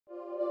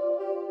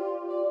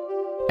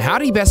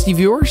Howdy, Bestie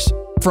viewers!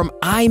 From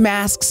eye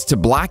masks to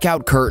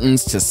blackout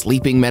curtains to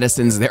sleeping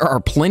medicines, there are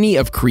plenty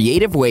of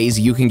creative ways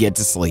you can get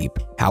to sleep.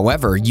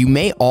 However, you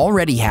may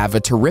already have a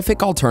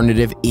terrific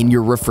alternative in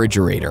your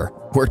refrigerator.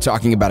 We're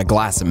talking about a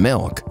glass of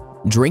milk.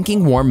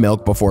 Drinking warm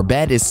milk before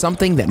bed is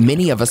something that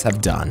many of us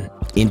have done.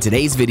 In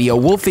today's video,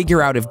 we'll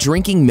figure out if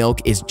drinking milk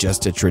is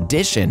just a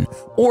tradition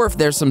or if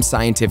there's some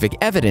scientific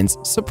evidence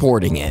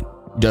supporting it.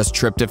 Does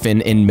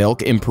tryptophan in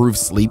milk improve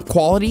sleep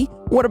quality?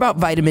 What about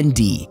vitamin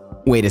D?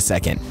 Wait a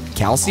second,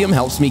 calcium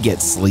helps me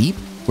get sleep?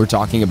 We're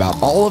talking about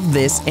all of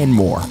this and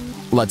more.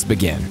 Let's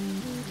begin.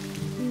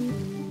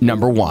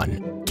 Number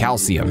 1.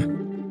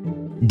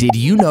 Calcium. Did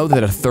you know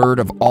that a third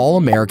of all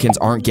Americans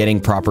aren't getting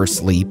proper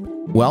sleep?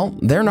 Well,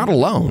 they're not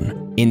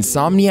alone.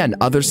 Insomnia and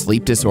other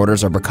sleep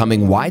disorders are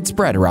becoming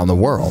widespread around the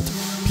world.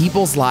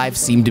 People's lives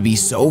seem to be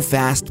so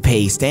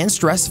fast-paced and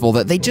stressful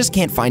that they just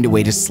can't find a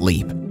way to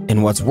sleep.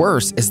 And what's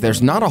worse is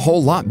there's not a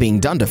whole lot being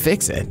done to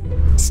fix it.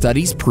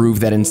 Studies prove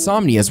that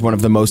insomnia is one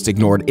of the most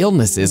ignored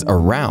illnesses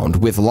around,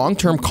 with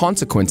long-term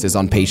consequences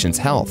on patients'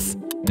 health.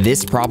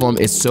 This problem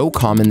is so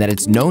common that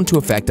it's known to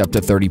affect up to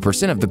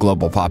 30% of the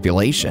global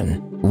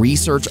population.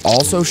 Research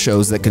also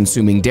shows that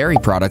consuming dairy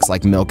products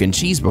like milk and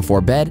cheese before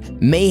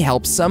bed may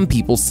help some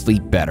people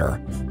sleep better,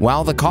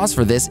 while the cause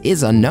for this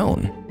is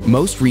unknown.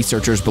 Most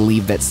researchers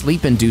believe that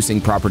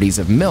sleep-inducing properties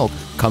of milk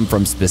come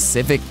from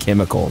specific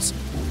chemicals,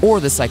 or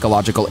the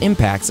psychological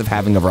impacts of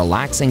having a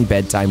relaxing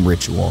bedtime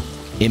ritual.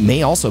 It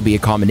may also be a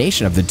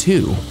combination of the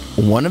two.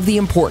 One of the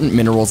important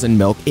minerals in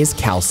milk is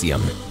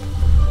calcium.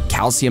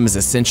 Calcium is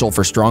essential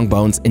for strong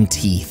bones and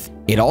teeth.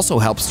 It also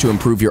helps to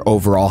improve your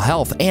overall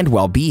health and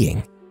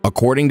well-being.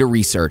 According to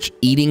research,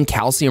 eating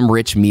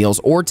calcium-rich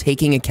meals or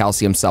taking a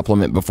calcium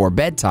supplement before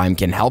bedtime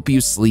can help you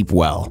sleep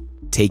well.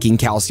 Taking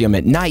calcium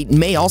at night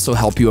may also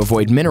help you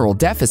avoid mineral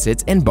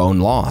deficits and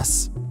bone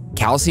loss.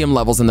 Calcium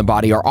levels in the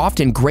body are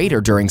often greater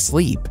during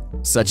sleep,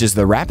 such as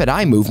the rapid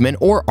eye movement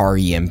or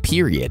REM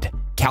period.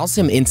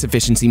 Calcium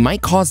insufficiency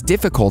might cause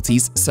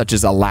difficulties such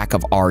as a lack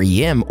of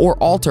REM or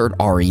altered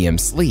REM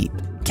sleep.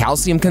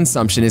 Calcium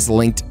consumption is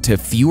linked to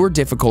fewer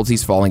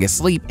difficulties falling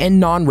asleep and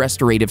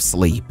non-restorative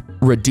sleep.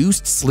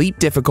 Reduced sleep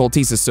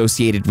difficulties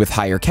associated with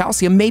higher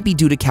calcium may be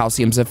due to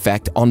calcium's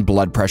effect on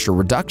blood pressure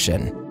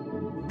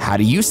reduction. How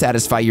do you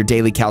satisfy your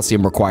daily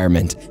calcium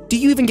requirement? Do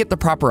you even get the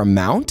proper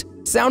amount?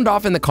 Sound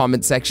off in the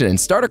comment section and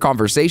start a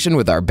conversation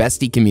with our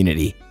Bestie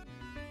community.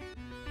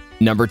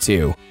 Number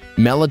 2.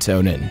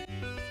 Melatonin.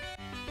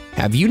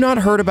 Have you not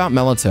heard about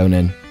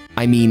melatonin?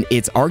 I mean,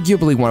 it's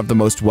arguably one of the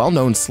most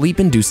well-known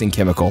sleep-inducing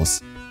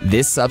chemicals.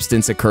 This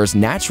substance occurs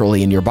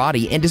naturally in your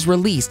body and is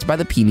released by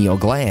the pineal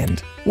gland,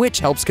 which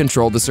helps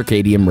control the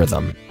circadian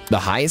rhythm. The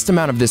highest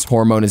amount of this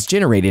hormone is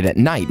generated at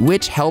night,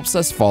 which helps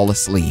us fall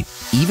asleep.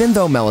 Even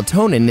though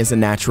melatonin is a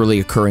naturally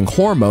occurring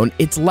hormone,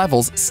 its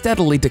levels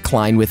steadily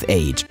decline with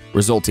age,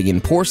 resulting in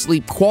poor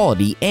sleep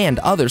quality and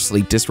other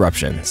sleep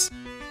disruptions.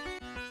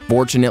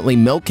 Fortunately,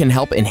 milk can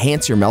help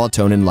enhance your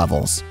melatonin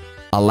levels,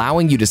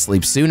 allowing you to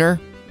sleep sooner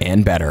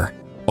and better.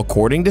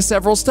 According to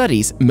several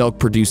studies, milk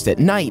produced at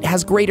night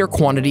has greater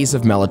quantities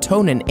of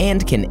melatonin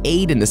and can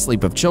aid in the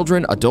sleep of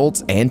children,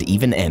 adults, and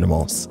even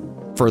animals.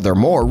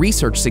 Furthermore,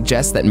 research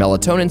suggests that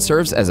melatonin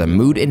serves as a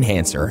mood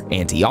enhancer,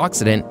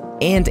 antioxidant,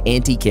 and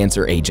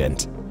anti-cancer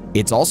agent.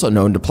 It's also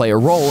known to play a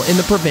role in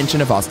the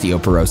prevention of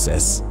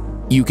osteoporosis.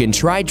 You can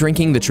try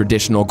drinking the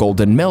traditional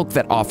golden milk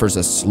that offers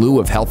a slew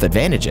of health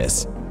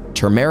advantages.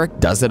 Turmeric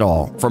does it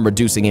all, from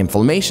reducing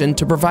inflammation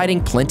to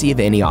providing plenty of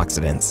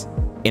antioxidants.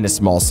 In a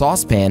small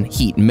saucepan,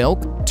 heat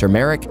milk,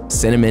 turmeric,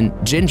 cinnamon,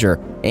 ginger,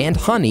 and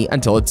honey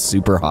until it's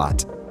super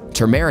hot.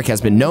 Turmeric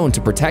has been known to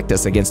protect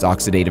us against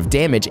oxidative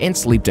damage and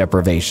sleep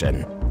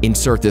deprivation.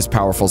 Insert this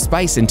powerful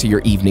spice into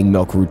your evening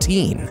milk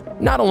routine.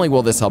 Not only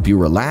will this help you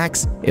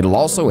relax, it'll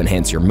also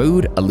enhance your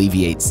mood,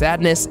 alleviate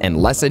sadness, and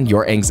lessen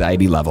your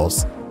anxiety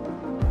levels.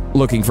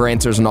 Looking for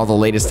answers on all the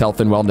latest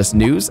health and wellness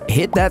news?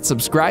 Hit that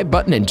subscribe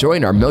button and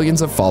join our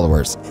millions of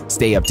followers.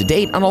 Stay up to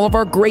date on all of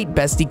our great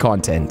Bestie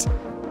content.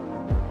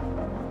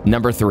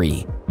 Number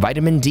 3.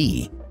 Vitamin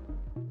D.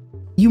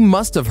 You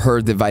must have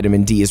heard that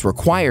vitamin D is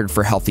required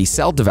for healthy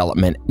cell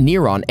development,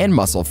 neuron and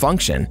muscle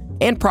function,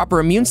 and proper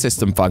immune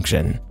system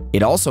function.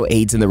 It also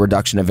aids in the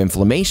reduction of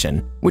inflammation,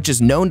 which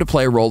is known to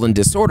play a role in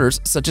disorders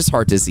such as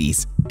heart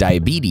disease,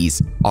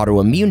 diabetes,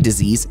 autoimmune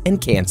disease,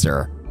 and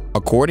cancer.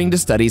 According to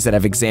studies that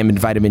have examined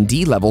vitamin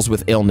D levels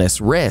with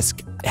illness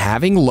risk,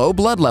 having low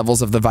blood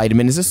levels of the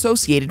vitamin is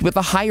associated with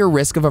a higher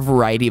risk of a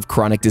variety of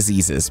chronic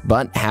diseases,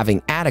 but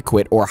having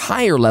adequate or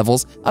higher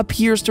levels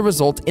appears to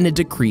result in a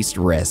decreased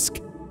risk.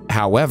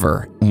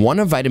 However, one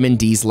of vitamin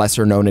D's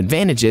lesser-known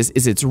advantages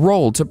is its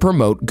role to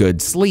promote good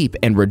sleep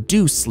and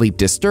reduce sleep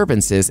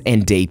disturbances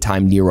and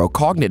daytime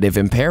neurocognitive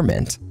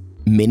impairment.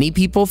 Many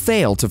people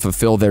fail to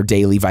fulfill their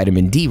daily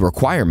vitamin D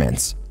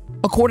requirements.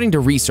 According to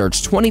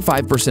research,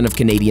 25% of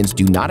Canadians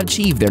do not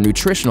achieve their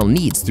nutritional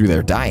needs through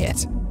their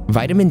diet.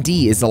 Vitamin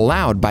D is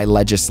allowed by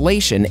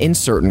legislation in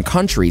certain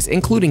countries,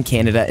 including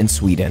Canada and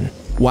Sweden.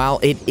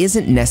 While it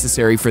isn't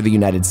necessary for the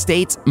United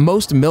States,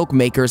 most milk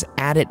makers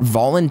add it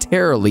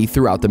voluntarily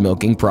throughout the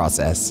milking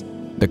process.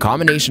 The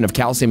combination of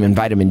calcium and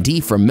vitamin D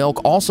from milk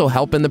also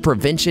help in the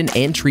prevention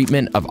and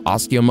treatment of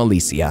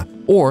osteomalacia,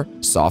 or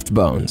soft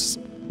bones.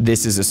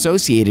 This is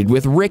associated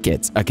with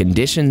rickets, a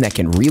condition that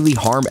can really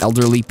harm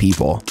elderly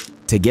people.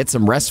 To get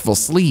some restful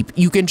sleep,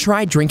 you can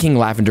try drinking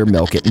lavender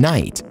milk at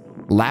night.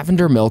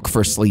 Lavender milk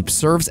for sleep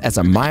serves as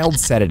a mild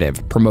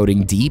sedative,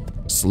 promoting deep,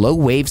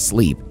 slow-wave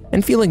sleep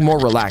and feeling more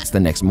relaxed the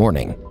next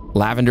morning.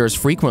 Lavender is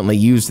frequently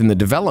used in the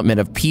development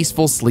of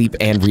peaceful sleep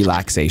and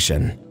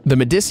relaxation. The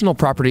medicinal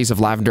properties of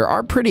lavender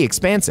are pretty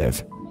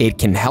expansive. It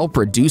can help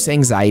reduce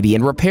anxiety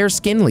and repair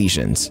skin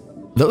lesions.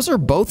 Those are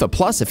both a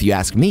plus if you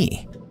ask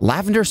me.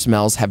 Lavender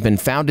smells have been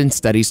found in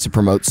studies to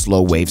promote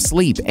slow-wave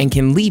sleep and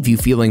can leave you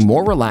feeling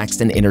more relaxed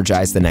and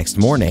energized the next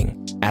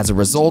morning. As a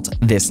result,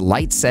 this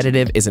light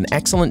sedative is an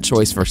excellent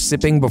choice for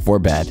sipping before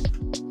bed.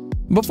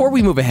 Before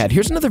we move ahead,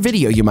 here's another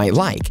video you might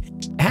like.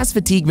 Has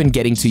fatigue been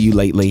getting to you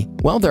lately?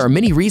 Well, there are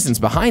many reasons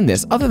behind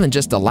this other than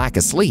just a lack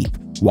of sleep.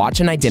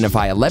 Watch and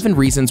identify 11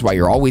 reasons why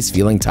you're always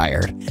feeling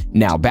tired.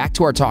 Now back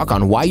to our talk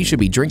on why you should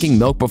be drinking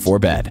milk before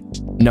bed.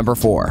 Number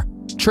 4.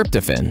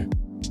 Tryptophan.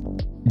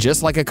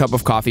 Just like a cup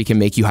of coffee can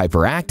make you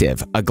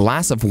hyperactive, a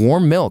glass of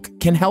warm milk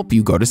can help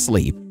you go to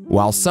sleep.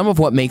 While some of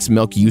what makes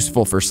milk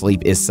useful for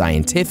sleep is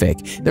scientific,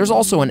 there's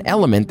also an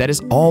element that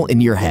is all in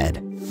your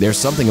head. There's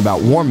something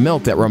about warm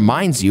milk that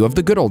reminds you of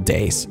the good old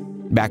days,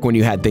 back when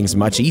you had things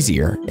much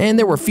easier and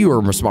there were fewer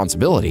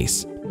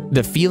responsibilities.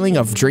 The feeling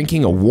of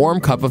drinking a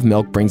warm cup of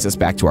milk brings us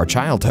back to our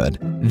childhood.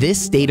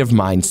 This state of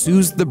mind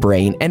soothes the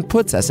brain and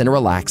puts us in a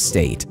relaxed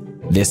state.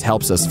 This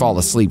helps us fall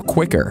asleep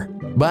quicker.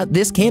 But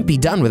this can't be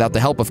done without the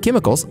help of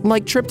chemicals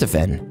like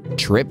tryptophan.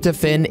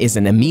 Tryptophan is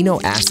an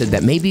amino acid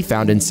that may be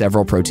found in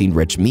several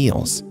protein-rich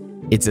meals.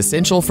 It's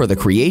essential for the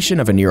creation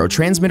of a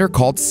neurotransmitter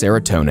called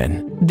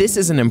serotonin. This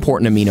is an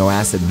important amino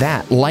acid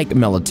that, like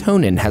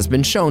melatonin, has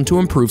been shown to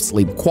improve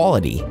sleep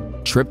quality.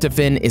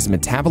 Tryptophan is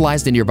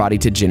metabolized in your body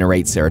to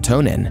generate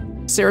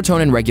serotonin.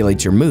 Serotonin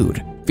regulates your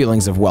mood,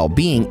 feelings of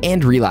well-being,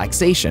 and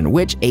relaxation,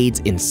 which aids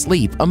in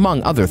sleep,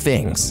 among other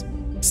things.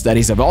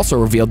 Studies have also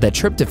revealed that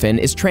tryptophan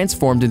is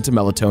transformed into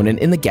melatonin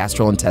in the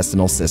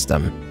gastrointestinal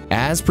system.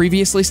 As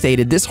previously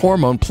stated, this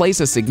hormone plays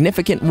a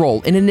significant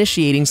role in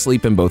initiating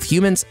sleep in both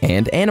humans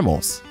and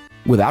animals.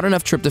 Without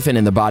enough tryptophan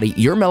in the body,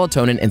 your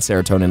melatonin and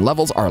serotonin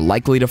levels are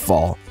likely to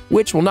fall,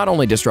 which will not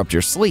only disrupt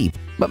your sleep,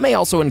 but may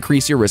also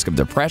increase your risk of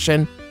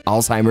depression,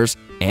 Alzheimer's,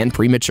 and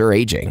premature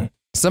aging.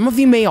 Some of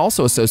you may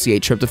also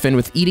associate tryptophan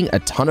with eating a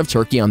ton of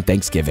turkey on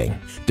Thanksgiving.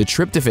 The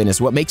tryptophan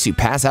is what makes you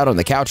pass out on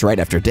the couch right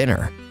after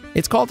dinner.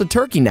 It's called a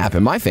turkey nap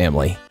in my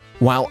family.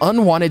 While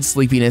unwanted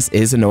sleepiness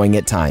is annoying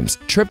at times,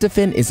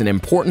 tryptophan is an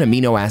important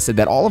amino acid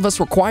that all of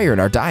us require in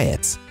our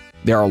diets.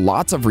 There are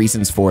lots of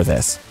reasons for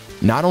this.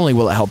 Not only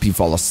will it help you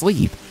fall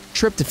asleep,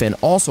 tryptophan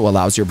also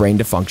allows your brain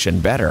to function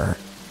better.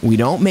 We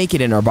don't make it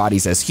in our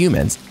bodies as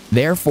humans,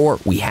 therefore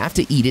we have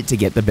to eat it to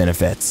get the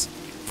benefits.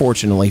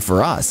 Fortunately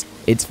for us,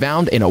 it's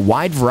found in a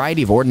wide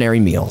variety of ordinary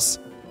meals.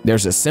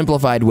 There's a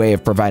simplified way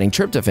of providing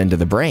tryptophan to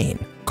the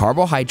brain.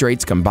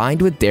 Carbohydrates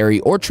combined with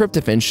dairy or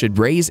tryptophan should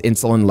raise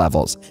insulin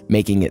levels,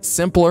 making it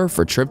simpler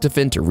for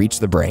tryptophan to reach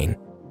the brain.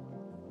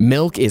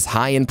 Milk is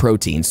high in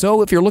protein,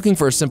 so if you're looking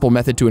for a simple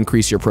method to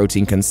increase your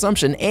protein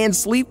consumption and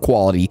sleep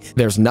quality,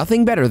 there's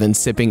nothing better than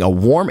sipping a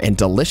warm and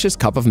delicious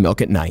cup of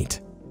milk at night.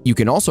 You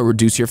can also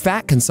reduce your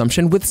fat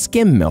consumption with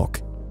skim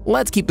milk.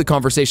 Let's keep the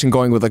conversation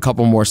going with a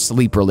couple more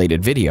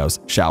sleep-related videos,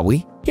 shall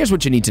we? Here's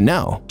what you need to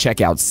know.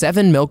 Check out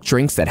 7 milk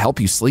drinks that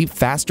help you sleep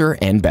faster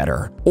and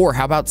better. Or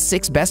how about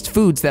 6 best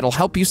foods that'll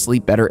help you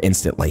sleep better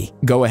instantly?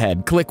 Go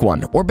ahead, click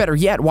one, or better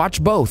yet,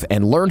 watch both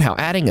and learn how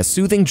adding a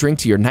soothing drink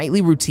to your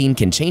nightly routine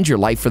can change your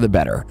life for the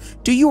better.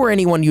 Do you or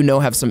anyone you know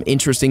have some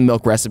interesting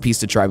milk recipes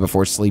to try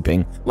before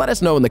sleeping? Let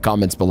us know in the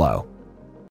comments below.